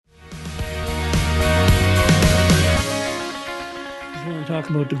talk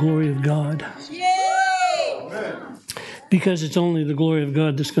about the glory of God. Yay! Because it's only the glory of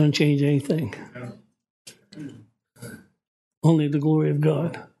God that's going to change anything. Only the glory of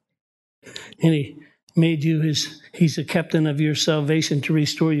God. And he made you he's the captain of your salvation to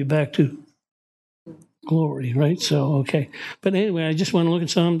restore you back to glory, right? So, okay. But anyway, I just want to look at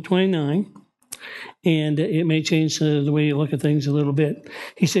Psalm 29, and it may change the way you look at things a little bit.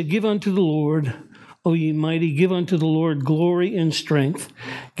 He said, "Give unto the Lord, O ye mighty, give unto the Lord glory and strength.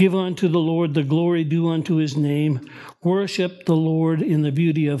 Give unto the Lord the glory due unto his name. Worship the Lord in the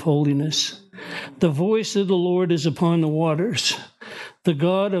beauty of holiness. The voice of the Lord is upon the waters. The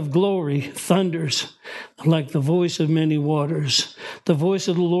God of glory thunders like the voice of many waters. The voice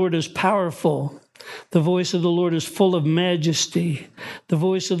of the Lord is powerful. The voice of the Lord is full of majesty. The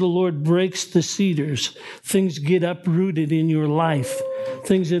voice of the Lord breaks the cedars." Things get uprooted in your life.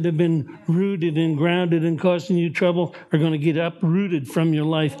 Things that have been rooted and grounded and causing you trouble are going to get uprooted from your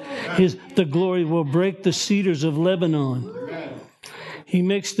life. The glory will break the cedars of Lebanon. He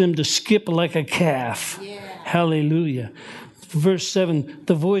makes them to skip like a calf. Hallelujah. Verse 7,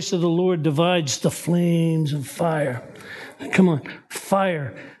 the voice of the Lord divides the flames of fire. Come on,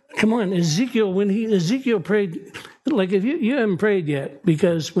 fire. Come on, Ezekiel, when Ezekiel prayed, like if you haven't prayed yet,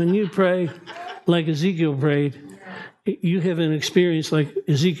 because when you pray like Ezekiel prayed, you have an experience like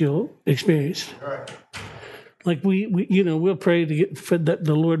Ezekiel experienced. Like we'll pray to get for that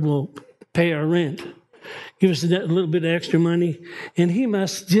the Lord will pay our rent, give us a little bit of extra money, and he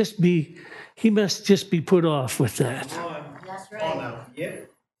must just be put off with that. That's right. Yeah.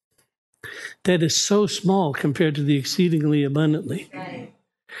 That is so small compared to the exceedingly abundantly. Right.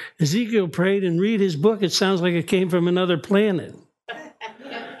 Ezekiel prayed, and read his book. It sounds like it came from another planet.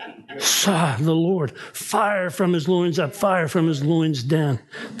 Saw the Lord, fire from his loins up, fire from his loins down.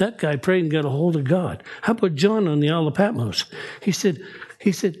 That guy prayed and got a hold of God. How about John on the Isle of Patmos? He said,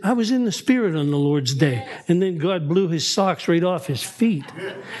 I was in the Spirit on the Lord's day. And then God blew his socks right off his feet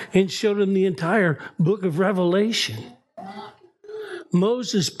and showed him the entire book of Revelation.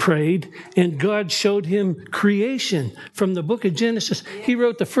 Moses prayed, and God showed him creation from the book of Genesis. He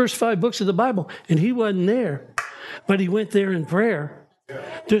wrote the first 5 books of the Bible, and he wasn't there, but he went there in prayer.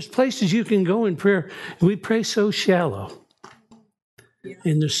 There's places you can go in prayer. We pray so shallow,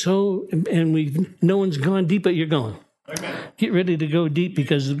 and no one's gone deep, but you're going. Get ready to go deep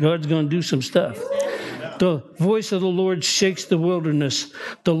because God's going to do some stuff. The voice of the Lord shakes the wilderness.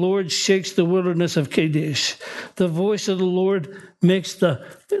 The Lord shakes the wilderness of Kadesh. The voice of the Lord makes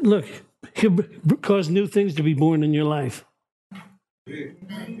he'll cause new things to be born in your life.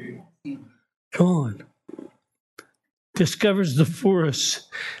 Come on. Discovers the forest.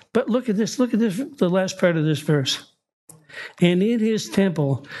 But look at this, the last part of this verse. And in his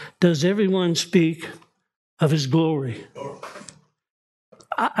temple does everyone speak of his glory.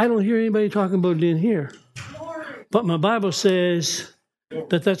 I don't hear anybody talking about it in here. But my Bible says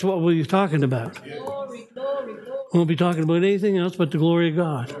that's what we'll be talking about. Glory, glory, glory. We won't be talking about anything else but the glory of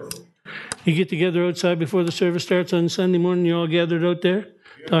God. You get together outside before the service starts on Sunday morning, you're all gathered out there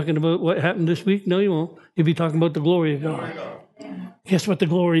talking about what happened this week? No, you won't. You'll be talking about the glory of God. Guess what the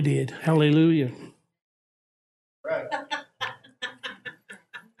glory did? Hallelujah. Right.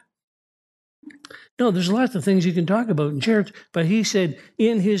 No, there's lots of things you can talk about in church, but he said,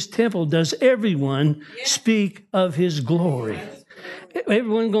 in his temple does everyone speak of his glory.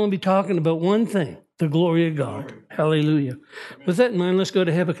 Everyone's going to be talking about one thing, the glory of God. Hallelujah. With that in mind, let's go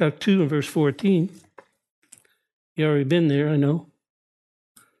to Habakkuk 2 and verse 14. You've already been there, I know.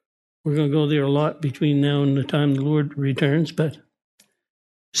 We're going to go there a lot between now and the time the Lord returns, but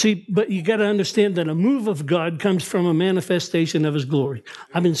you got to understand that a move of God comes from a manifestation of his glory.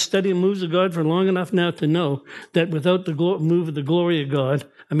 I've been studying moves of God for long enough now to know that without the move of the glory of God,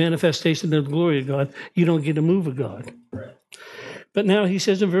 a manifestation of the glory of God, you don't get a move of God. Right. But now he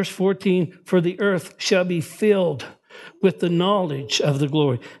says in verse 14, for the earth shall be filled with the knowledge of the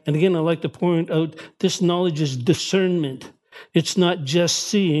glory. And again, I like to point out this knowledge is discernment. It's not just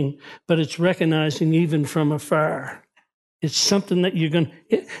seeing, but it's recognizing even from afar. It's something that you're going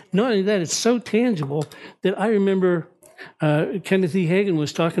to, not only that, it's so tangible that I remember Kenneth E. Hagin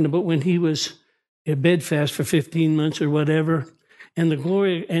was talking about when he was at bedfast for 15 months or whatever, and the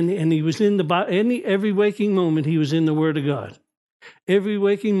glory, and he was in every waking moment he was in the Word of God. Every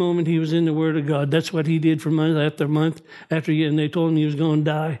waking moment he was in the Word of God. That's what he did for month after and they told him he was going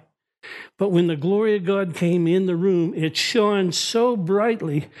to die. But when the glory of God came in the room, it shone so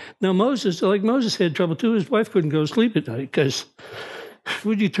brightly. Now Moses had trouble too. His wife couldn't go to sleep at night because,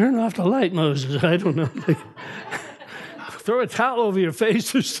 would you turn off the light, Moses? I don't know. Throw a towel over your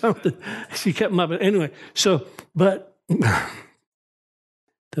face or something. She kept him up. Anyway, but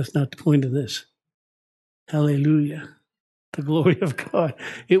That's not the point of this. Hallelujah. The glory of God.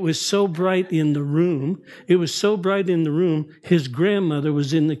 It was so bright in the room. It was so bright in the room. His grandmother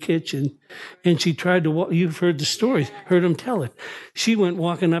was in the kitchen, and she tried to walk. You've heard the story, heard him tell it. She went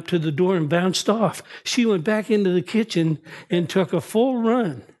walking up to the door and bounced off. She went back into the kitchen and took a full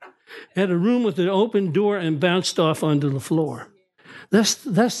run at a room with an open door and bounced off onto the floor.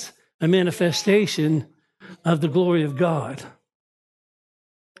 That's a manifestation of the glory of God.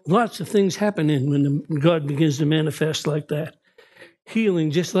 Lots of things happen when God begins to manifest like that.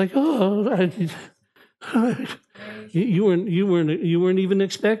 Healing, just like, you weren't even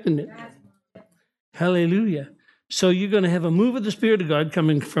expecting it. Hallelujah. So you're going to have a move of the Spirit of God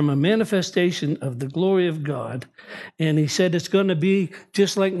coming from a manifestation of the glory of God. And he said it's going to be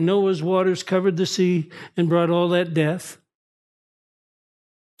just like Noah's waters covered the sea and brought all that death.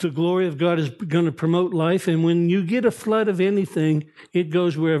 The glory of God is going to promote life. And when you get a flood of anything, it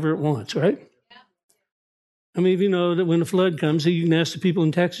goes wherever it wants, right? I mean, if you know that when a flood comes, you can ask the people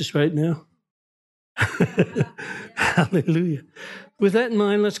in Texas right now. Hallelujah. With that in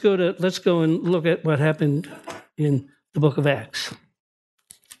mind, let's go and look at what happened in the book of Acts.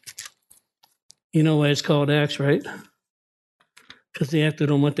 You know why it's called Acts, right? Because they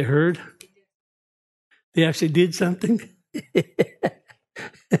acted on what they heard. They actually did something.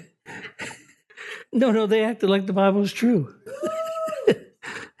 No, they acted like the Bible is true.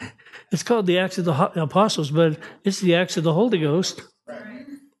 It's called the Acts of the Apostles, but it's the Acts of the Holy Ghost.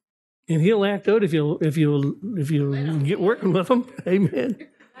 And he'll act out if you get working with him. Amen.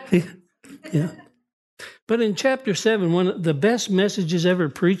 Yeah. But in chapter 7, one of the best messages ever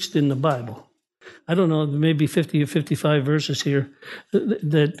preached in the Bible, I don't know, maybe 50 or 55 verses here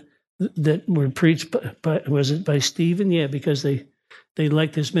that were preached by Stephen? Yeah, because they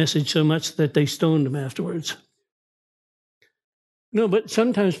liked his message so much that they stoned him afterwards. No, but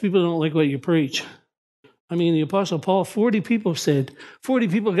sometimes people don't like what you preach. I mean, the Apostle Paul, 40 people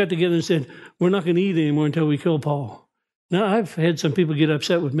got together and said, we're not going to eat anymore until we kill Paul. Now, I've had some people get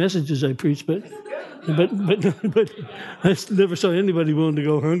upset with messages I preach, but I never saw anybody willing to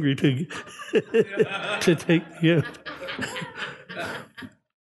go hungry to take, yeah.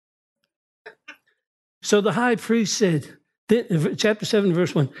 So the high priest said, chapter 7,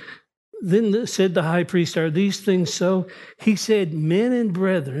 verse 1, then said the high priest, are these things so? He said, men and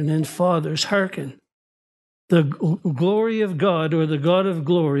brethren and fathers, hearken. The glory of God, or the God of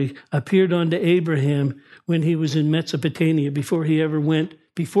glory, appeared unto Abraham when he was in Mesopotamia. Before he ever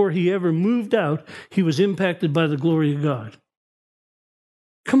moved out, he was impacted by the glory of God.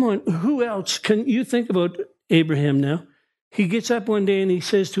 Come on, who else? Can you think about Abraham now? He gets up one day and he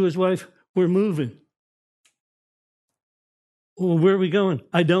says to his wife, we're moving. Well, where are we going?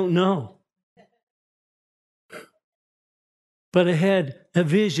 I don't know. But I had a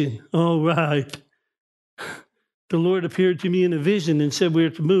vision. All right. The Lord appeared to me in a vision and said we're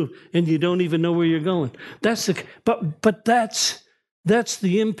to move, and you don't even know where you're going. That's the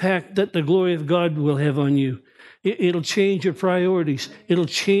impact that the glory of God will have on you. It'll change your priorities. It'll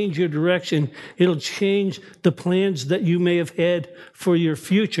change your direction. It'll change the plans that you may have had for your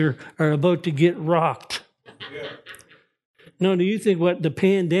future are about to get rocked. Yeah. No, do you think what the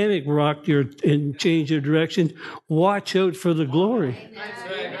pandemic rocked and changed your direction? Watch out for the glory.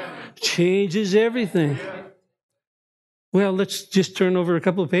 Changes everything. Well, let's just turn over a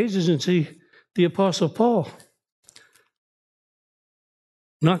couple of pages and see the Apostle Paul.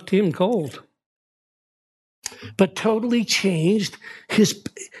 Knocked him cold. But totally changed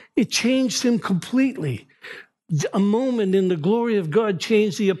it changed him completely. A moment in the glory of God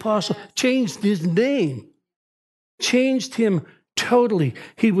changed the apostle, changed his name, changed him totally.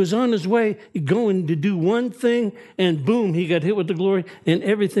 He was on his way going to do one thing, and boom, he got hit with the glory, and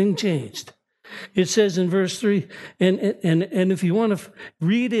everything changed. It says in verse 3, and if you want to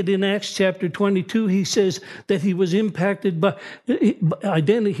read it in Acts chapter 22, he says that he was impacted by,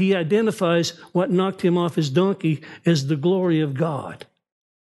 he identifies what knocked him off his donkey as the glory of God.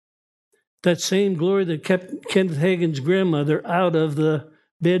 That same glory that kept Kenneth Hagin's grandmother out of the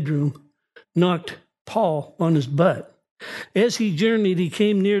bedroom knocked Paul on his butt. As he journeyed, he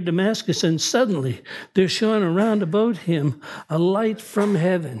came near Damascus, and suddenly there shone around about him a light from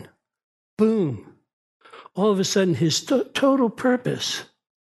heaven. Boom. All of a sudden, his total purpose,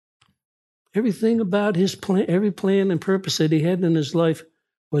 everything about his plan, every plan and purpose that he had in his life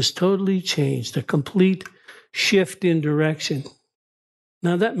was totally changed, a complete shift in direction.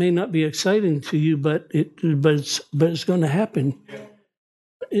 Now, that may not be exciting to you, but it's going to happen.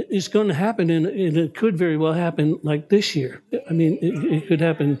 It's going to happen, and it could very well happen like this year. I mean, it could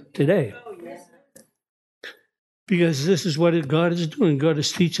happen today. Because this is what God is doing. God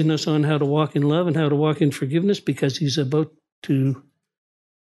is teaching us on how to walk in love and how to walk in forgiveness, because he's about to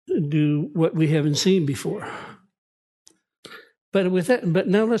do what we haven't seen before. But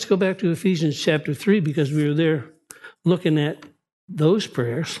now let's go back to Ephesians chapter 3, because we were there looking at those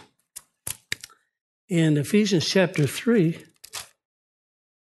prayers. In Ephesians chapter 3,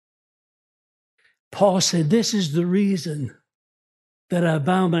 Paul said, "This is the reason that I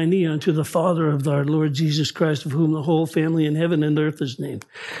bow my knee unto the Father of our Lord Jesus Christ, of whom the whole family in heaven and earth is named."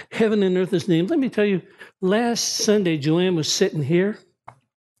 Heaven and earth is named. Let me tell you, last Sunday, Joanne was sitting here,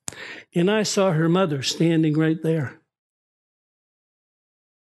 and I saw her mother standing right there.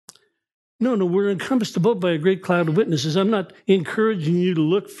 No, we're encompassed about by a great cloud of witnesses. I'm not encouraging you to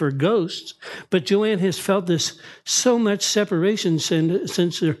look for ghosts, but Joanne has felt this so much separation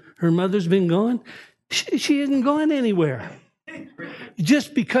since her mother's been gone. She isn't gone anywhere.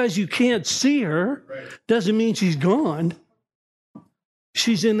 Just because you can't see her doesn't mean she's gone.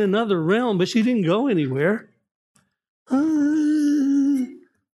 She's in another realm, but she didn't go anywhere.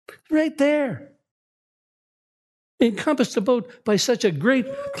 Right there. Encompassed about by such a great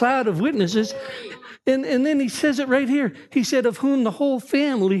cloud of witnesses. And then he says it right here. He said, of whom the whole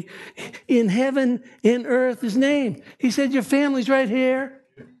family in heaven and earth is named. He said, your family's right here.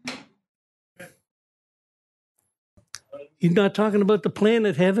 He's not talking about the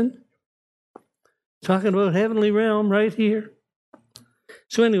planet heaven. Talking about heavenly realm right here.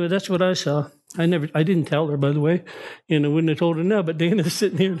 So anyway, that's what I saw. I didn't tell her, by the way, and I wouldn't have told her now, but Dana's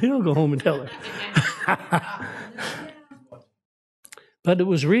sitting here and he'll go home and tell her. But it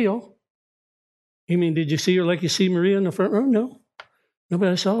was real. You mean, did you see her like you see Maria in the front row? No. But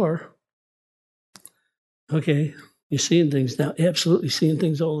I saw her. Okay, you're seeing things now. Absolutely seeing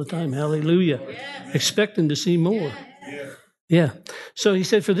things all the time. Hallelujah. Yes. Expecting to see more. Yeah. So he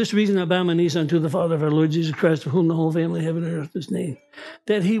said, for this reason I bow my knees unto the Father of our Lord Jesus Christ, of whom the whole family of heaven and earth is named,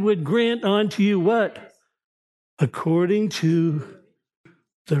 that he would grant unto you what? According to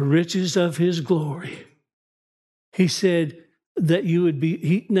the riches of his glory. He said that you would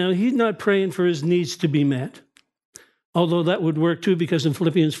be, now he's not praying for his needs to be met. Although that would work too, because in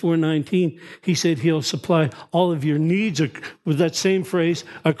Philippians 4:19, he said he'll supply all of your needs with that same phrase,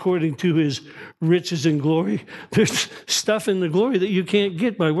 according to his riches and glory. There's stuff in the glory that you can't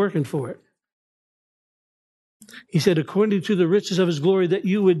get by working for it. He said, according to the riches of his glory, that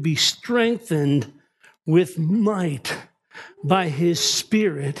you would be strengthened with might by his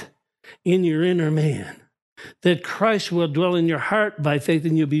Spirit in your inner man. That Christ will dwell in your heart by faith,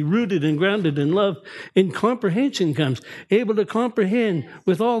 and you'll be rooted and grounded in love. And comprehension comes, able to comprehend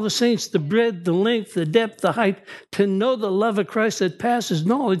with all the saints the breadth, the length, the depth, the height, to know the love of Christ that passes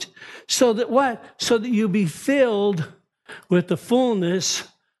knowledge, so that what? So that you be filled with the fullness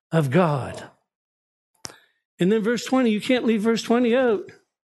of God. And then verse 20, you can't leave verse 20 out.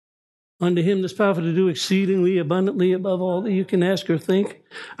 Unto him that's powerful to do exceedingly abundantly above all that you can ask or think,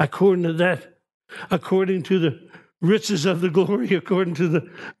 according to that. According to the riches of the glory, according to the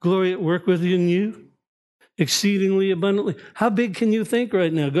glory at work within you, exceedingly abundantly. How big can you think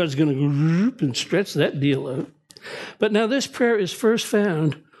right now? God's going to go and stretch that deal out. But now this prayer is first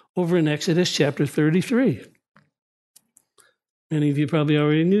found over in Exodus chapter 33. Many of you probably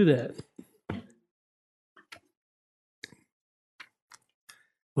already knew that.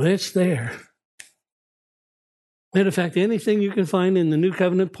 Well, it's there. Matter of fact, anything you can find in the New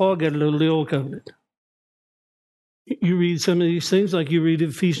Covenant, Paul got it out of the Old Covenant. You read some of these things, like you read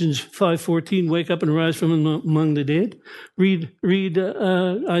Ephesians 5:14, wake up and rise from among the dead. Read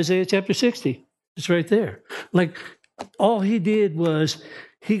Isaiah chapter 60. It's right there. Like, all he did was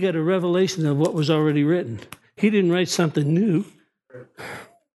he got a revelation of what was already written. He didn't write something new.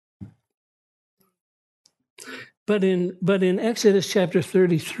 But in Exodus chapter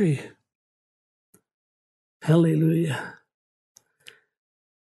 33, hallelujah.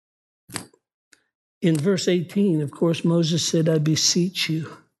 In verse 18, of course, Moses said, I beseech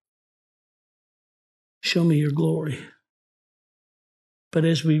you, show me your glory. But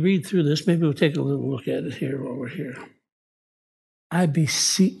as we read through this, maybe we'll take a little look at it here while we're here. I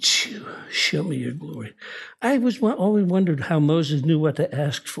beseech you, show me your glory. I always wondered how Moses knew what to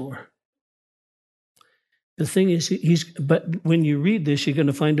ask for. The thing is, but when you read this, you're going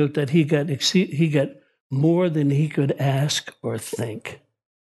to find out that he got more than he could ask or think.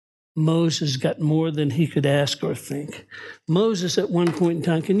 Moses got more than he could ask or think. Moses, at one point in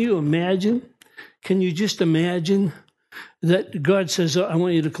time, can you imagine? Can you just imagine that God says, I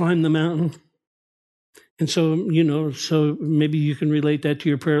want you to climb the mountain? And so, so maybe you can relate that to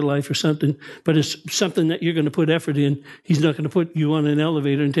your prayer life or something, but it's something that you're going to put effort in. He's not going to put you on an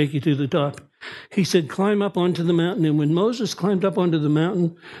elevator and take you to the top. He said, climb up onto the mountain. And when Moses climbed up onto the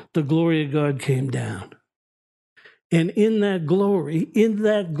mountain, the glory of God came down. And in that glory,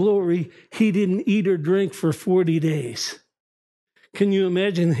 he didn't eat or drink for 40 days. Can you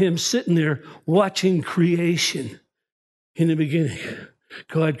imagine him sitting there watching creation? In the beginning,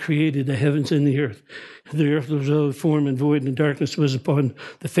 God created the heavens and the earth. The earth was without form and void, and darkness was upon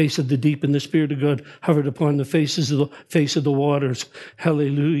the face of the deep, and the Spirit of God hovered upon the face of the waters.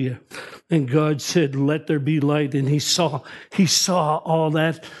 Hallelujah. And God said, let there be light. And he saw all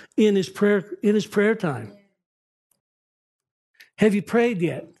that in his prayer time. Have you prayed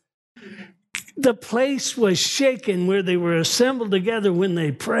yet? The place was shaken where they were assembled together when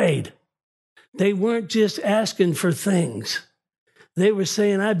they prayed. They weren't just asking for things. They were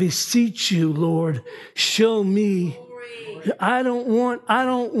saying, I beseech you, Lord, show me. I don't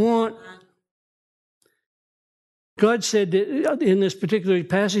want. God said in this particular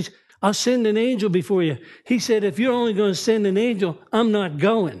passage, I'll send an angel before you. He said, if you're only going to send an angel, I'm not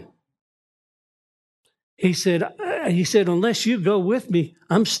going. He said, unless you go with me,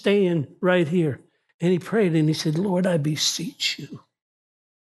 I'm staying right here. And he prayed and he said, Lord, I beseech you.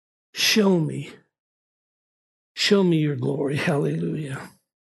 Show me your glory. Hallelujah.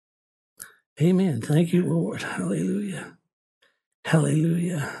 Amen. Thank you, Lord. Hallelujah.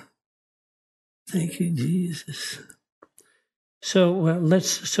 Hallelujah. Thank you, Jesus.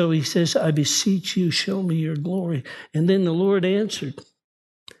 So he says, I beseech you, show me your glory. And then the Lord answered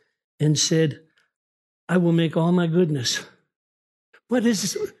and said, I will make all my goodness. What is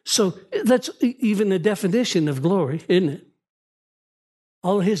this? So that's even the definition of glory, isn't it?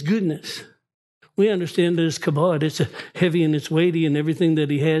 All his goodness. We understand that it's kabod. It's heavy and it's weighty and everything that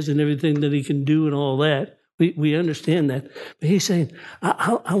he has and everything that he can do and all that. We understand that. But he's saying,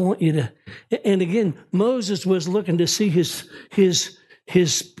 I want you to. And again, Moses was looking to see his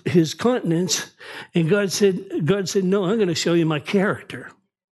countenance, and God said, no, I'm going to show you my character.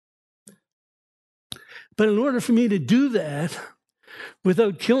 But in order for me to do that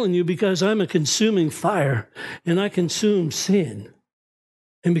without killing you, because I'm a consuming fire and I consume sin,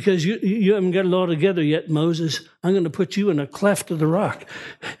 and because you haven't got it all together yet, Moses, I'm going to put you in a cleft of the rock.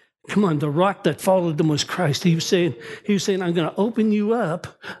 Come on, the rock that followed them was Christ. He was saying, I'm going to open you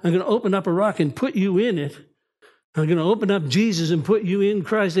up. I'm going to open up a rock and put you in it. I'm going to open up Jesus and put you in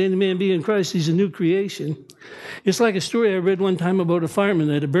Christ. Any man be in Christ, he's a new creation. It's like a story I read one time about a fireman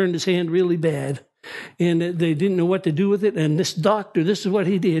that had burned his hand really bad. And they didn't know what to do with it. And this doctor, this is what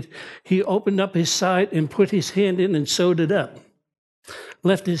he did. He opened up his side and put his hand in and sewed it up.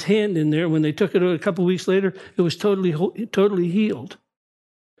 Left his hand in there. When they took it out a couple of weeks later, it was totally healed.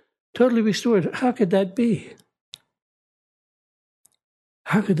 Totally restored. How could that be?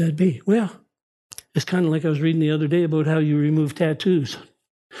 How could that be? Well, it's kind of like I was reading the other day about how you remove tattoos.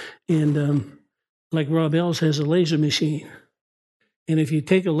 And like Rob Ells has a laser machine. And if you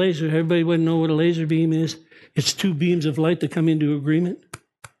take a laser, everybody wouldn't know what a laser beam is. It's two beams of light that come into agreement.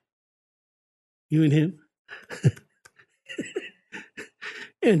 You and him.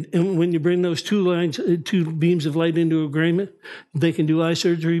 And when you bring those two beams of light into agreement, they can do eye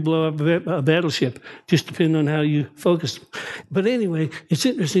surgery, blow up a battleship, just depending on how you focus. But anyway, it's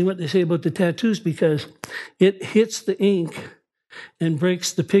interesting what they say about the tattoos because it hits the ink and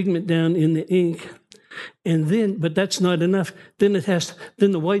breaks the pigment down in the ink. And then, but that's not enough. Then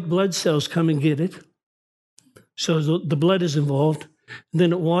the white blood cells come and get it. So the blood is involved. And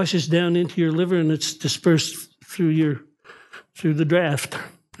then it washes down into your liver and it's dispersed through the draft,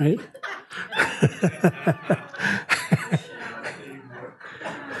 right?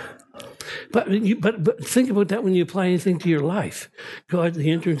 But think about that when you apply anything to your life. God, the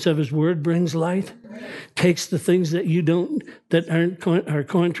entrance of his word brings light, takes the things that are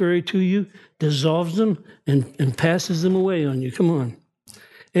contrary to you, dissolves them, and passes them away on you. Come on.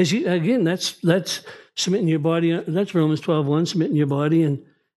 That's submitting your body. That's Romans 12:1, submitting your body,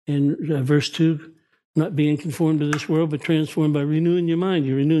 and verse 2, not being conformed to this world, but transformed by renewing your mind.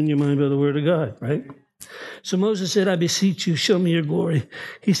 You're renewing your mind by the word of God, right? So Moses said, I beseech you, show me your glory.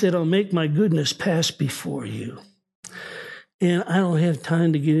 He said, I'll make my goodness pass before you. And I don't have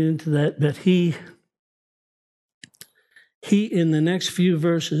time to get into that, but he in the next few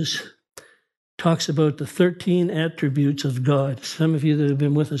verses talks about the 13 attributes of God. Some of you that have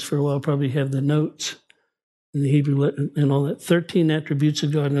been with us for a while probably have the notes in the Hebrew and all that. 13 attributes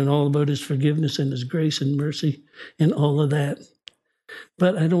of God and all about his forgiveness and his grace and mercy and all of that.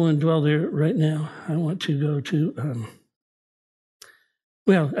 But I don't want to dwell there right now. I want to go to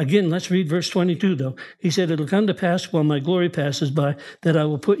Well, again, let's read verse 22, though. He said, it'll come to pass while my glory passes by that I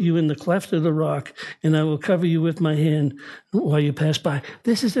will put you in the cleft of the rock, and I will cover you with my hand while you pass by.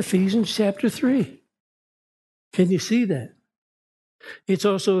 This is Ephesians chapter 3. Can you see that? It's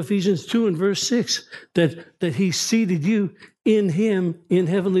also Ephesians 2 and verse 6 that he seated you in him in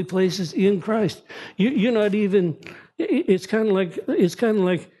heavenly places in Christ. You're not even, it's kind of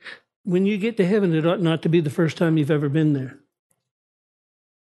like when you get to heaven, it ought not to be the first time you've ever been there.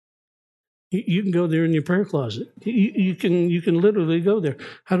 You can go there in your prayer closet. You can literally go there.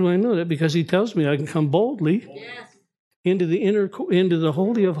 How do I know that? Because he tells me I can come boldly into the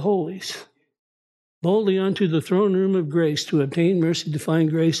Holy of Holies, boldly onto the throne room of grace to obtain mercy, to find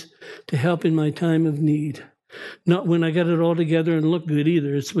grace to help in my time of need. Not when I got it all together and look good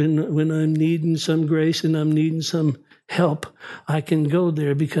either. It's when I'm needing some grace and I'm needing some help, I can go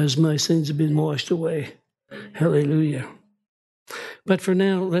there because my sins have been washed away. Hallelujah. But for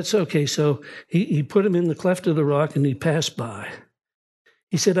now, so he put him in the cleft of the rock and he passed by.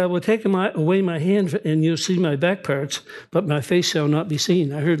 He said, I will take away my hand and you'll see my back parts, but my face shall not be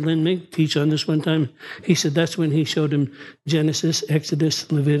seen. I heard Lynn Mink teach on this one time. He said that's when he showed him Genesis, Exodus,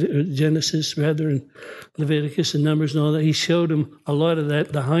 and Leviticus and Numbers and all that. He showed him a lot of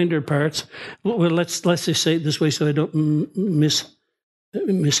that, the hinder parts. Well, let's just say it this way so I don't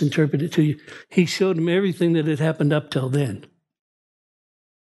misinterpret it to you. He showed him everything that had happened up till then.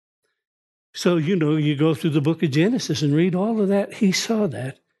 So, you go through the book of Genesis and read all of that. He saw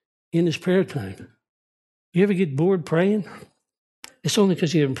that in his prayer time. You ever get bored praying? It's only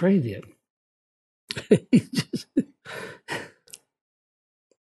because you haven't prayed yet.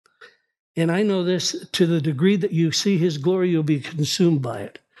 And I know this, to the degree that you see his glory, you'll be consumed by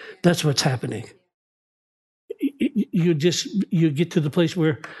it. That's what's happening. You get to the place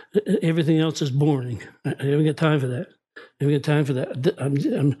where everything else is boring. I haven't got time for that.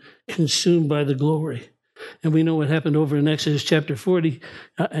 I'm consumed by the glory. And we know what happened over in Exodus chapter 40.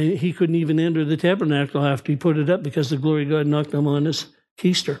 He couldn't even enter the tabernacle after he put it up because the glory of God knocked him on his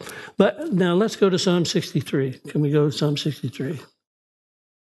keister. But now let's go to Psalm 63. Can we go to Psalm 63?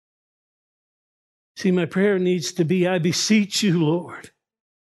 See, my prayer needs to be, I beseech you, Lord,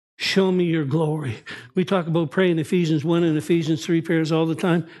 show me your glory. We talk about praying Ephesians 1 and Ephesians 3 prayers all the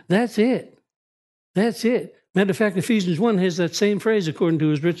time. That's it. Matter of fact, Ephesians 1 has that same phrase, according to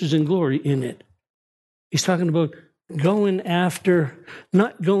his riches and glory, in it. He's talking about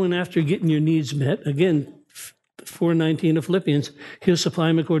not going after getting your needs met. Again, 4:19 of Philippians, he'll supply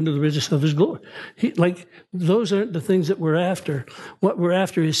them according to the riches of his glory. Those aren't the things that we're after. What we're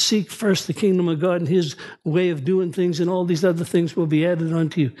after is seek first the kingdom of God and his way of doing things, and all these other things will be added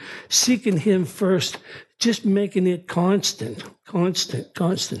unto you. Seeking him first, just making it constant.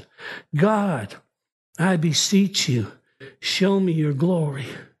 God, I beseech you, show me your glory.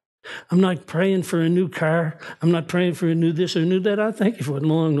 I'm not praying for a new car. I'm not praying for a new this or new that. I thank you for it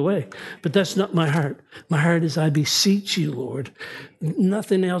along the way. But that's not my heart. My heart is, I beseech you, Lord.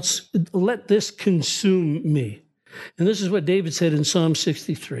 Nothing else. Let this consume me. And this is what David said in Psalm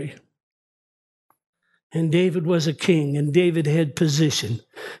 63. And David was a king, and David had position,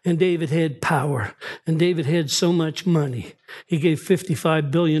 and David had power, and David had so much money. He gave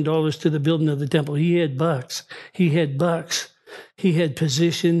 $55 billion to the building of the temple. He had bucks. He had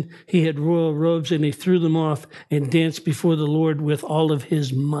position. He had royal robes, and he threw them off and danced before the Lord with all of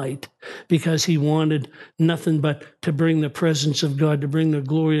his might because he wanted nothing but to bring the presence of God, to bring the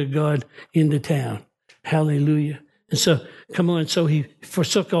glory of God into town. Hallelujah. And so, so he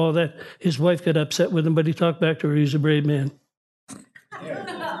forsook all that. His wife got upset with him, but he talked back to her. He was a brave man.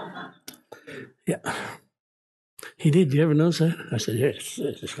 Yeah. He did. You ever notice that? I said, yes,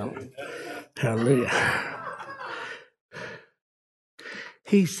 it's coming. Hallelujah.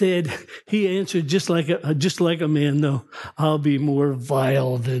 He said, he answered just like a man, though, I'll be more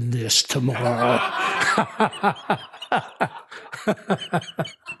vile than this tomorrow.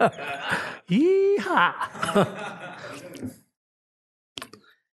 Yeehaw.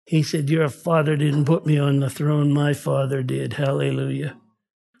 He said, your father didn't put me on the throne. My father did. Hallelujah.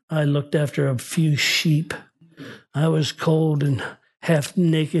 I looked after a few sheep. I was cold and half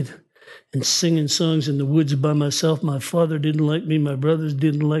naked and singing songs in the woods by myself. My father didn't like me. My brothers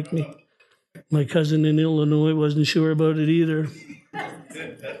didn't like me. My cousin in Illinois wasn't sure about it either.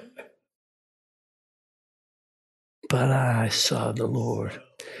 But I saw the Lord,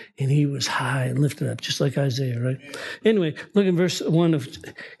 and he was high and lifted up, just like Isaiah, right? Anyway, look at verse 1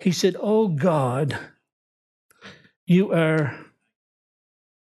 he said, oh God, you're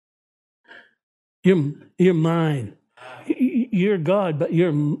mine. You're God, but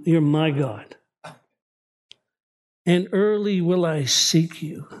you're my God. and early will I seek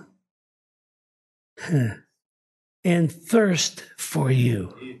you and thirst for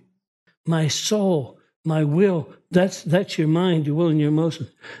you. My soul, my will, that's your mind, your will, and your emotions.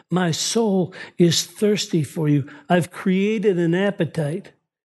 My soul is thirsty for you. I've created an appetite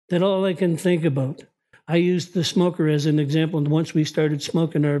that all I can think about. I used the smoker as an example. And once we started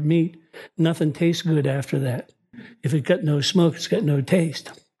smoking our meat, nothing tastes good after that. If it got no smoke, it's got no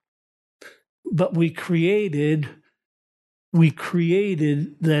taste. But we created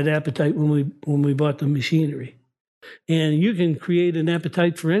that appetite when we bought the machinery. And you can create an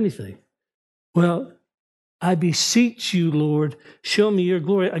appetite for anything. Well, I beseech you, Lord, show me your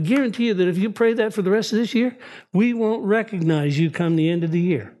glory. I guarantee you that if you pray that for the rest of this year, we won't recognize you come the end of the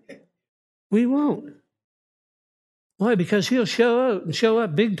year. We won't. Why? Because he'll show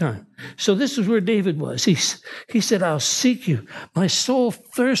up big time. So this is where David was. He said, I'll seek you. My soul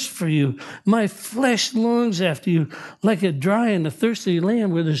thirsts for you. My flesh longs after you like a dry and a thirsty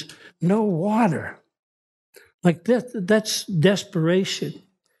land where there's no water. Like that's desperation.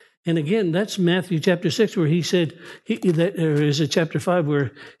 And again, that's Matthew chapter 6 where he said, or is it chapter 5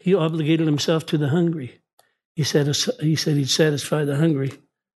 where he obligated himself to the hungry. He said he'd satisfy the hungry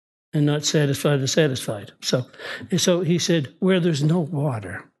and not satisfy the satisfied. So he said, where there's no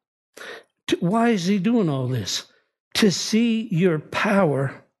water. Why is he doing all this? To see your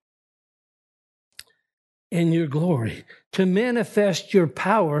power and your glory. To manifest your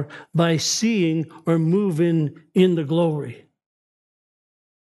power by seeing or moving in the glory.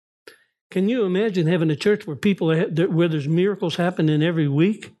 Can you imagine having a church where where there's miracles happening every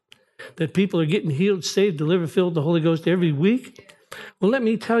week? That people are getting healed, saved, delivered, filled with the Holy Ghost every week? Well, let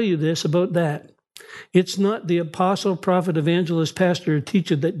me tell you this about that. It's not the apostle, prophet, evangelist, pastor, or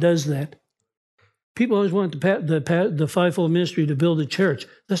teacher that does that. People always want the fivefold ministry to build a church.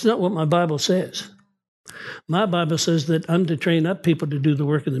 That's not what my Bible says. My Bible says that I'm to train up people to do the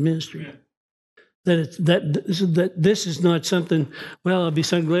work of the ministry. That this is not something, well, I'll be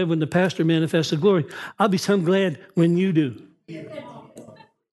so glad when the pastor manifests the glory. I'll be so glad when you do.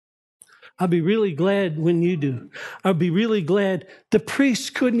 I'll be really glad when you do. I'll be really glad. The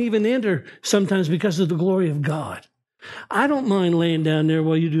priests couldn't even enter sometimes because of the glory of God. I don't mind laying down there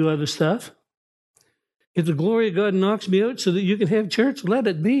while you do other stuff. If the glory of God knocks me out so that you can have church, let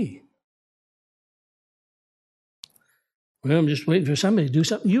it be. Well, I'm just waiting for somebody to do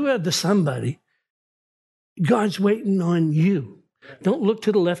something. You are the somebody. God's waiting on you. Don't look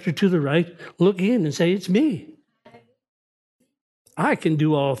to the left or to the right. Look in and say, it's me. I can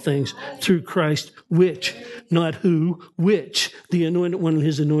do all things through Christ, which, not who, which, the anointed one and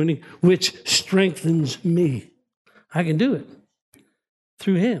his anointing, which strengthens me. I can do it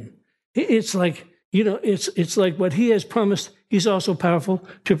through him. It's like, it's like what he has promised, he's also powerful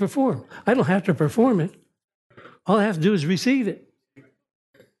to perform. I don't have to perform it. All I have to do is receive it.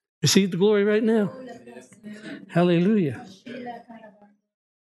 Receive the glory right now. Hallelujah.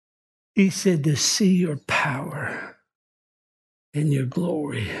 He said to see your power and your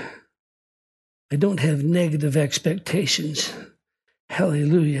glory. I don't have negative expectations.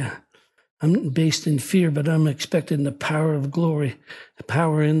 Hallelujah. I'm based in fear, but I'm expecting the power of glory, the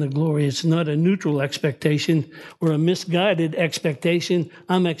power in the glory. It's not a neutral expectation or a misguided expectation.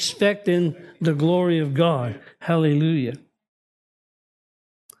 I'm expecting the glory of God. Hallelujah.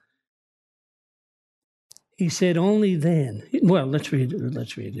 He said, only then. Well, let's read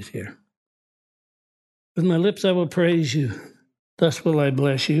it here. With my lips I will praise you. Thus will I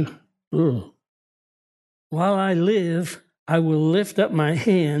bless you. Ooh. While I live, I will lift up my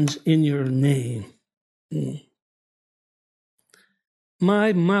hands in your name.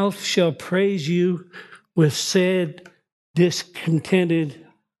 My mouth shall praise you with sad, discontented,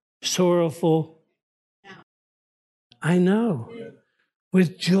 sorrowful. I know.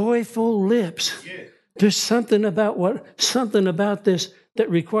 With joyful lips. There's something about this that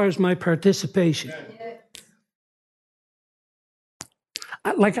requires my participation.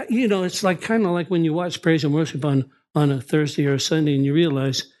 It's like kind of like when you watch praise and worship on a Thursday or a Sunday and you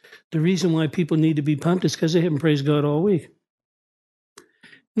realize the reason why people need to be pumped is because they haven't praised God all week.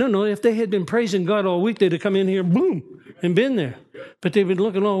 No, if they had been praising God all week, they'd have come in here, boom, and been there. But they've been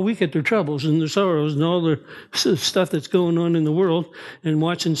looking all week at their troubles and their sorrows and all their stuff that's going on in the world and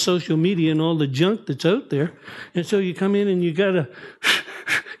watching social media and all the junk that's out there. And so you come in and you got to,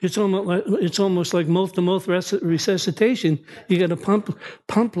 it's almost like mouth-to-mouth resuscitation. You got to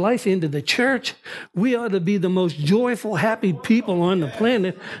pump life into the church. We ought to be the most joyful, happy people on the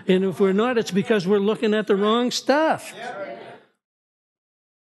planet. And if we're not, it's because we're looking at the wrong stuff.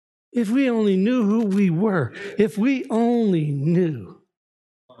 If we only knew who we were, if we only knew.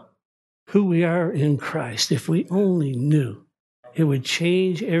 who we are in Christ. If we only knew, it would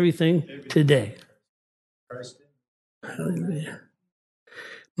change everything today. Hallelujah.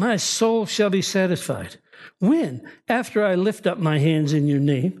 My soul shall be satisfied. When? After I lift up my hands in your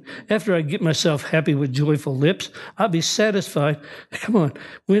name, after I get myself happy with joyful lips, I'll be satisfied. Come on.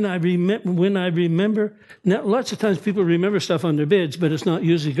 When I remember, now lots of times people remember stuff on their beds, but it's not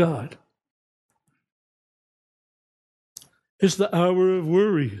usually God. It's the hour of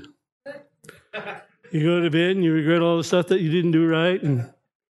worry. You go to bed and you regret all the stuff that you didn't do right, and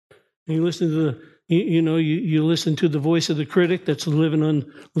you listen to you listen to the voice of the critic that's living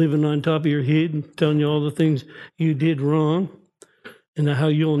on top of your head and telling you all the things you did wrong and how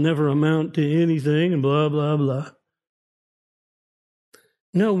you'll never amount to anything and blah, blah, blah.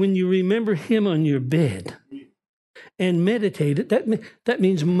 No, when you remember him on your bed and meditate it, that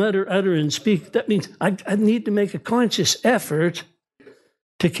means mutter, utter, and speak. That means I need to make a conscious effort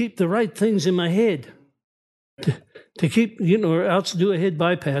to keep the right things in my head. To keep, or else do a head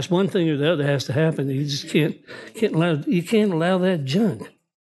bypass. One thing or the other has to happen. You just can't allow that junk.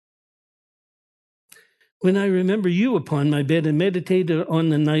 When I remember you upon my bed and meditate on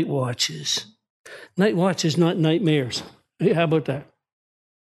the night watches. Night watches, not nightmares. Hey, how about that?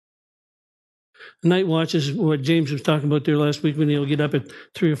 Night watches, what James was talking about there last week, when he'll get up at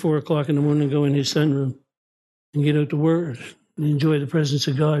 3 or 4 o'clock in the morning and go in his sunroom and get out the Word and enjoy the presence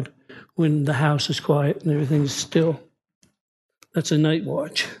of God when the house is quiet and everything's still. That's a night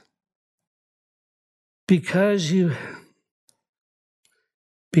watch. Because you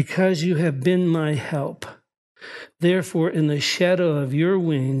have been my help, therefore in the shadow of your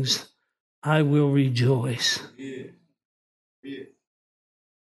wings I will rejoice.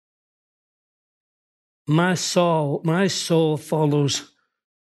 My soul follows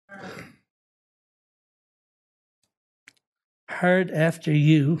hard after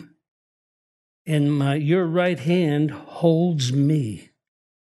you, and your right hand holds me.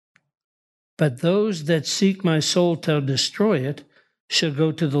 But those that seek my soul to destroy it shall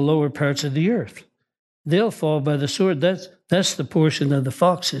go to the lower parts of the earth. They'll fall by the sword. That's the portion of the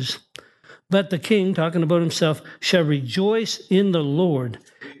foxes. But the king, talking about himself, shall rejoice in the Lord.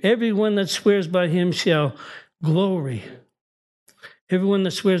 Everyone that swears by him shall glory. Everyone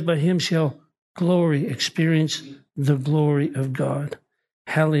that swears by him shall glory, experience the glory of God.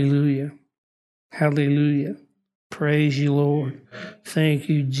 Hallelujah. Hallelujah. Praise you, Lord. Thank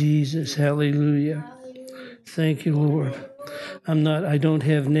you, Jesus. Hallelujah. Thank you, Lord. I don't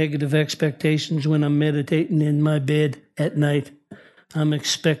have negative expectations when I'm meditating in my bed at night. I'm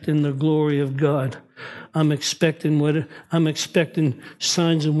expecting the glory of God. I'm expecting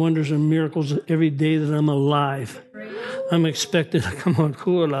signs and wonders and miracles every day that I'm alive. I'm expecting, come on,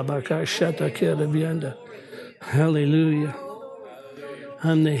 hallelujah.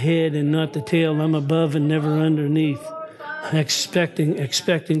 I'm the head and not the tail. I'm above and never underneath.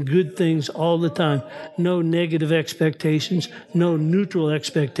 Expecting good things all the time. No negative expectations, no neutral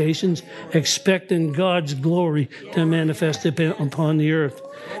expectations. Expecting God's glory to manifest upon the earth.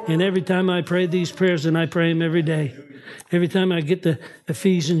 And every time I pray these prayers, and I pray them every day, every time I get to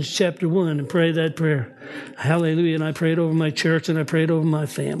Ephesians chapter 1 and pray that prayer, hallelujah, and I pray it over my church and I pray it over my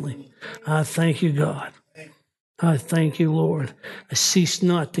family. I thank you, God. I thank you, Lord. I cease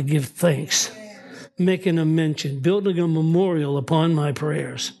not to give thanks, making a mention, building a memorial upon my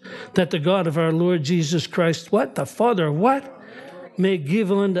prayers, that the God of our Lord Jesus Christ, what? The Father of what? May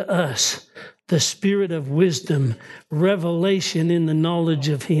give unto us the spirit of wisdom, revelation in the knowledge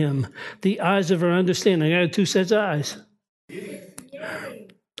of him, the eyes of our understanding. I got 2 sets of eyes.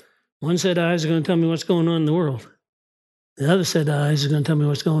 One set of eyes are going to tell me what's going on in the world. The other set of eyes is going to tell me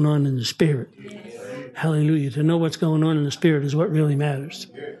what's going on in the spirit. Hallelujah. To know what's going on in the spirit is what really matters.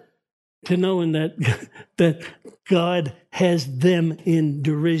 To knowing that God has them in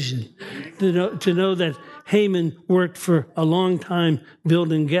derision. To know that Haman worked for a long time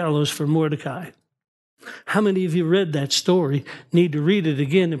building gallows for Mordecai. How many of you read that story, need to read it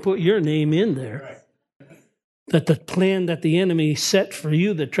again and put your name in there? That the plan that the enemy set for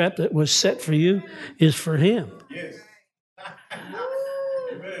you, the trap that was set for you, is for him. Yes.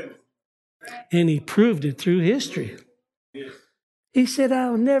 And he proved it through history. Yes. He said,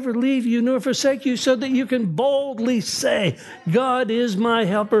 I'll never leave you nor forsake you, so that you can boldly say, God is my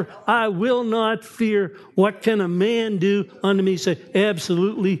helper. I will not fear. What can a man do unto me? Say,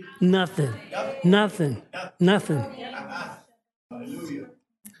 absolutely nothing. Nothing. Nothing. Hallelujah.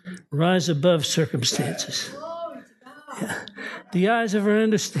 Rise above circumstances. Yeah. The eyes of our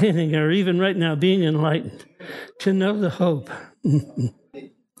understanding are even right now being enlightened to know the hope.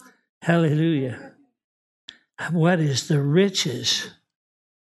 Hallelujah. What is the riches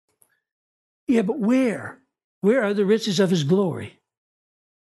Yeah, but where? Where are the riches of his glory?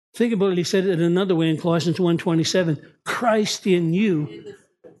 Think about it. He said it another way in Colossians 1:27. Christ in you.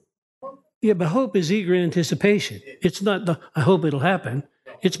 Yeah, but hope is eager anticipation. It's not I hope it'll happen.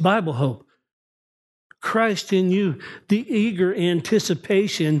 It's Bible hope. Christ in you, the eager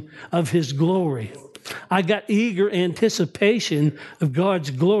anticipation of his glory. I got eager anticipation of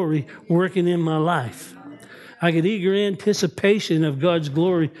God's glory working in my life. I get eager anticipation of God's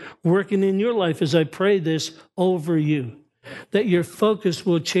glory working in your life as I pray this over you. That your focus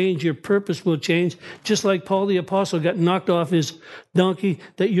will change, your purpose will change. Just like Paul the Apostle got knocked off his donkey,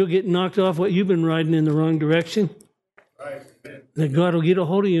 that you'll get knocked off what you've been riding in the wrong direction. Right. That God will get a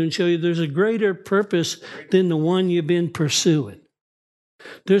hold of you and show you there's a greater purpose than the one you've been pursuing.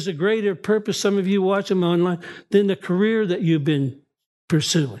 There's a greater purpose, some of you watch them online, than the career that you've been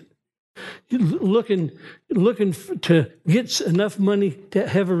pursuing. You're looking to get enough money to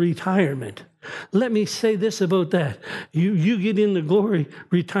have a retirement. Let me say this about that. You get into glory,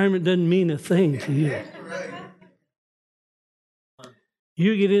 retirement doesn't mean a thing to you.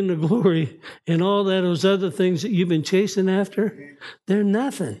 You get into glory, and all those other things that you've been chasing after, they're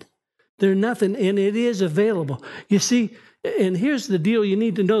nothing. They're nothing, and it is available. You see, and here's the deal. You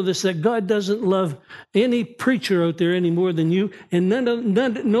need to know this, that God doesn't love any preacher out there any more than you, and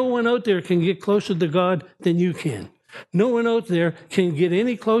no one out there can get closer to God than you can. No one out there can get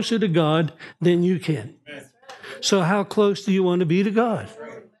any closer to God than you can. So how close do you want to be to God?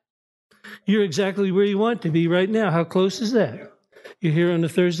 You're exactly where you want to be right now. How close is that? You're here on a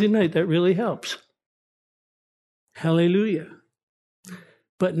Thursday night. That really helps. Hallelujah.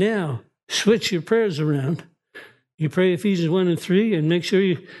 But now, switch your prayers around. You pray Ephesians 1 and 3, and make sure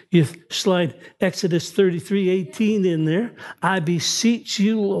you slide Exodus 33:18 in there. I beseech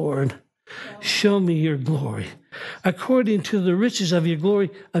you, Lord, show me your glory. According to the riches of your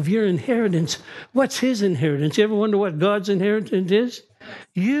glory, of your inheritance. What's his inheritance? You ever wonder what God's inheritance is?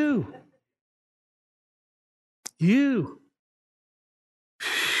 You. You.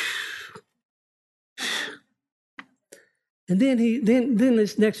 And then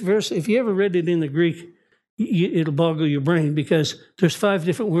this next verse, if you ever read it in the Greek, it'll boggle your brain because there's 5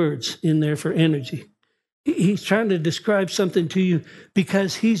 different words in there for energy. He's trying to describe something to you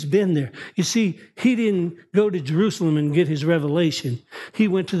because he's been there. You see, he didn't go to Jerusalem and get his revelation. He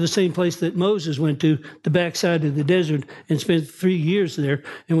went to the same place that Moses went to, the backside of the desert, and spent 3 years there.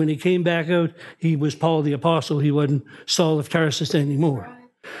 And when he came back out, he was Paul the Apostle. He wasn't Saul of Tarsus anymore.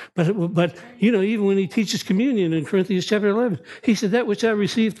 But you know, even when he teaches communion in Corinthians chapter 11, he said, that which I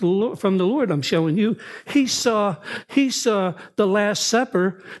received from the Lord, I'm showing you. He saw the Last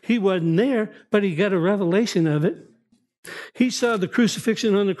Supper. He wasn't there, but he got a revelation of it. He saw the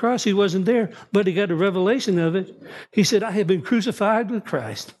crucifixion on the cross. He wasn't there, but he got a revelation of it. He said, I have been crucified with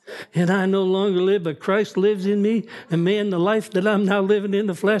Christ, and I no longer live, but Christ lives in me. And man, the life that I'm now living in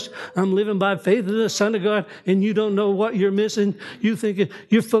the flesh, I'm living by faith in the Son of God, and you don't know what you're missing. You think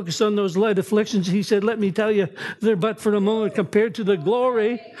you're focused on those light afflictions. He said, let me tell you, they're but for a moment compared to the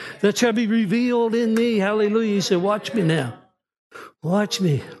glory that shall be revealed in me. Hallelujah. He said, watch me now. Watch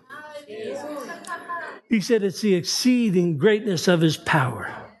me. He said it's the exceeding greatness of his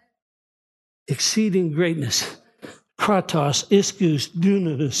power. Exceeding greatness. Kratos, ischus,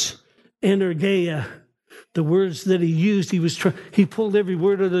 dunamis, energeia. The words that he used, he pulled every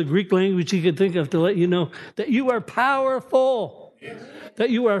word out of the Greek language he could think of to let you know that you are powerful. That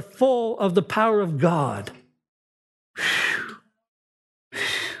you are full of the power of God.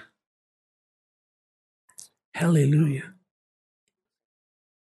 Hallelujah.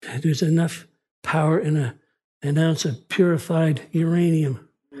 There's enough power in an ounce of purified uranium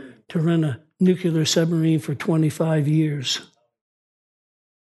to run a nuclear submarine for 25 years.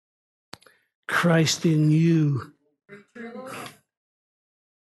 Christ in you.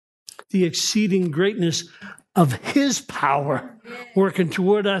 The exceeding greatness of his power working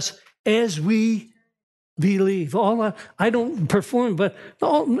toward us as we believe. I don't perform, but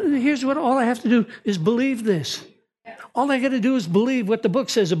here's what all I have to do is believe this. All I got to do is believe what the book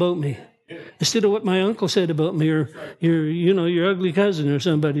says about me. Instead of what my uncle said about me, or your ugly cousin, or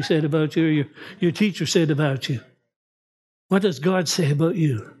somebody said about you, or your teacher said about you. What does God say about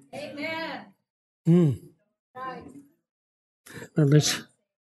you? Amen. Well,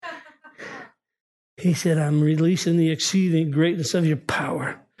 he said, I'm releasing the exceeding greatness of your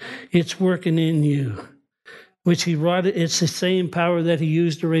power. It's working in you, which he wrought it. It's the same power that he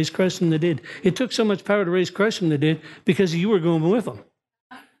used to raise Christ from the dead. It took so much power to raise Christ from the dead because you were going with him.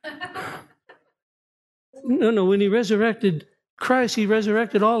 No, when he resurrected Christ, he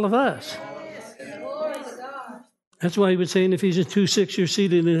resurrected all of us. Glory to God. That's why he would say in Ephesians 2:6, you're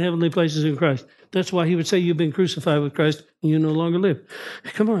seated in heavenly places in Christ. That's why he would say you've been crucified with Christ and you no longer live.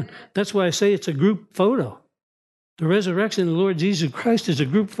 Come on. That's why I say it's a group photo. The resurrection of the Lord Jesus Christ is a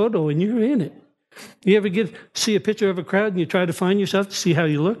group photo, and you're in it. You ever see a picture of a crowd and you try to find yourself to see how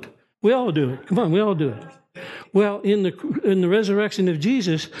you looked? We all do it. Come on, we all do it. Well, in the resurrection of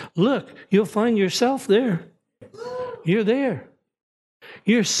Jesus, look, you'll find yourself there. You're there.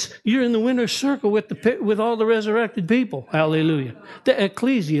 You're in the winner's circle with all the resurrected people. Hallelujah. The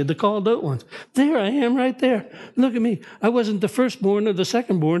ecclesia, the called out ones. There I am right there. Look at me. I wasn't the firstborn or the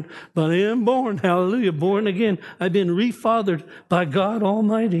secondborn, but I am born. Hallelujah. Born again. I've been refathered by God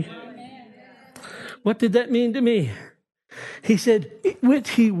Almighty. What did that mean to me? He said,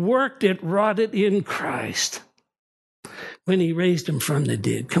 which he worked it, wrought it in Christ. When he raised him from the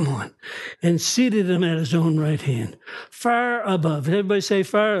dead, come on, and seated him at his own right hand, far above, everybody say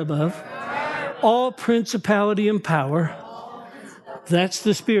far above, all principality and power, that's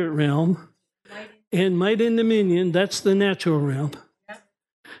the spirit realm, and might and dominion, that's the natural realm.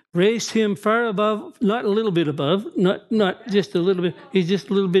 Raised him far above, not a little bit above, not just a little bit, he's just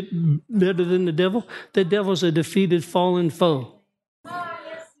a little bit better than the devil. The devil's a defeated fallen foe.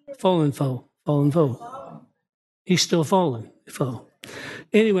 Fallen foe. He's still fallen foe.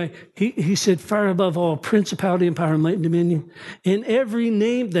 Anyway, he said, far above all principality and power, might and dominion, and every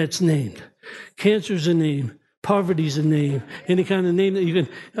name that's named. Cancer's a name. Poverty's a name. Any kind of name that you can,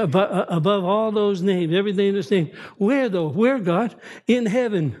 above all those names, everything that's named. Where though? Where, God? In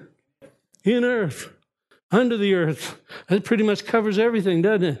heaven, in earth, under the earth. That pretty much covers everything,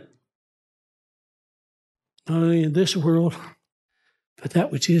 doesn't it? Not only in this world, but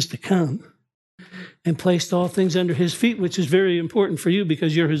that which is to come. And placed all things under his feet, which is very important for you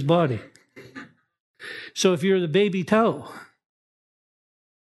because you're his body. So if you're the baby toe,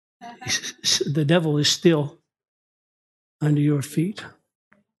 the devil is still under your feet.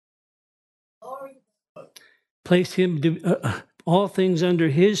 Placed him all things under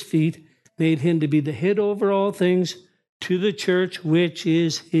his feet, made him to be the head over all things to the church, which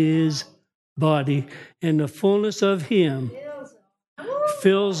is his body. And the fullness of him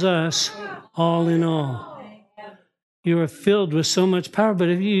fills us all in all. You are filled with so much power, but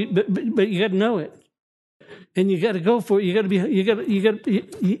you got to know it, and you got to go for it.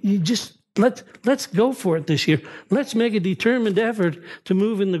 Let's go for it this year. Let's make a determined effort to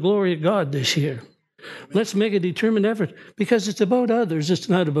move in the glory of God this year. Let's make a determined effort because it's about others. It's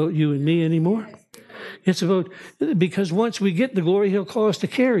not about you and me anymore. It's about, because once we get the glory, he'll call us to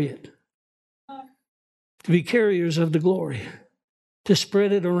carry it, to be carriers of the glory, to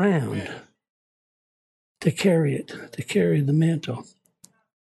spread it around. To carry it, to carry the mantle.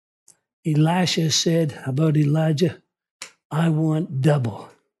 Elisha said about Elijah, I want double.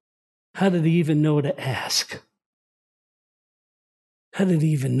 How did he even know to ask? How did he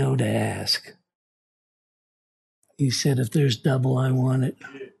even know to ask? He said, if there's double, I want it.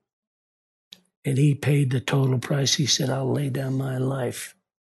 And he paid the total price. He said, I'll lay down my life.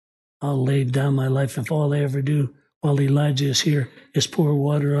 I'll lay down my life if all I ever do while Elijah is here is pour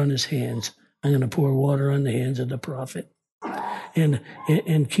water on his hands. I'm going to pour water on the hands of the prophet and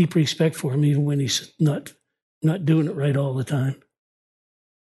keep respect for him even when he's not doing it right all the time.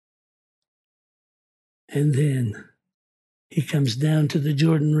 And then he comes down to the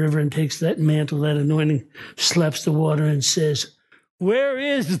Jordan River and takes that mantle, that anointing, slaps the water and says, where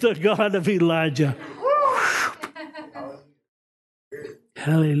is the God of Elijah?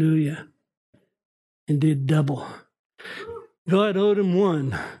 Hallelujah. And did double. God owed him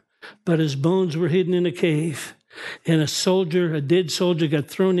one. But his bones were hidden in a cave, and a dead soldier, got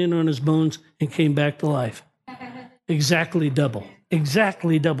thrown in on his bones and came back to life. Exactly double.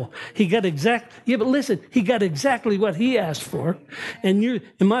 Exactly double. He got but listen, he got exactly what he asked for. And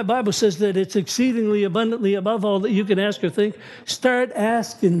my Bible says that it's exceedingly abundantly above all that you can ask or think. Start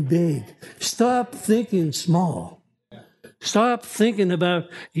asking big. Stop thinking small. Stop thinking about,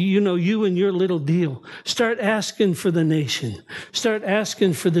 you and your little deal. Start asking for the nation. Start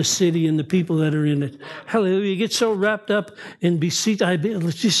asking for the city and the people that are in it. Hallelujah. You get so wrapped up in beseech.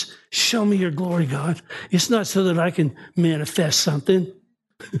 Let's just show me your glory, God. It's not so that I can manifest something.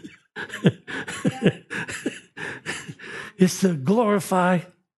 It's to glorify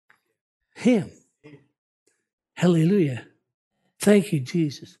him. Hallelujah. Thank you,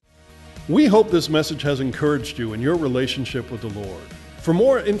 Jesus. We hope this message has encouraged you in your relationship with the Lord. For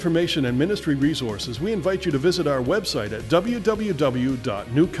more information and ministry resources, we invite you to visit our website at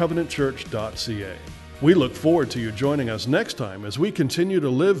www.newcovenantchurch.ca. We look forward to you joining us next time as we continue to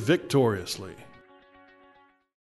live victoriously.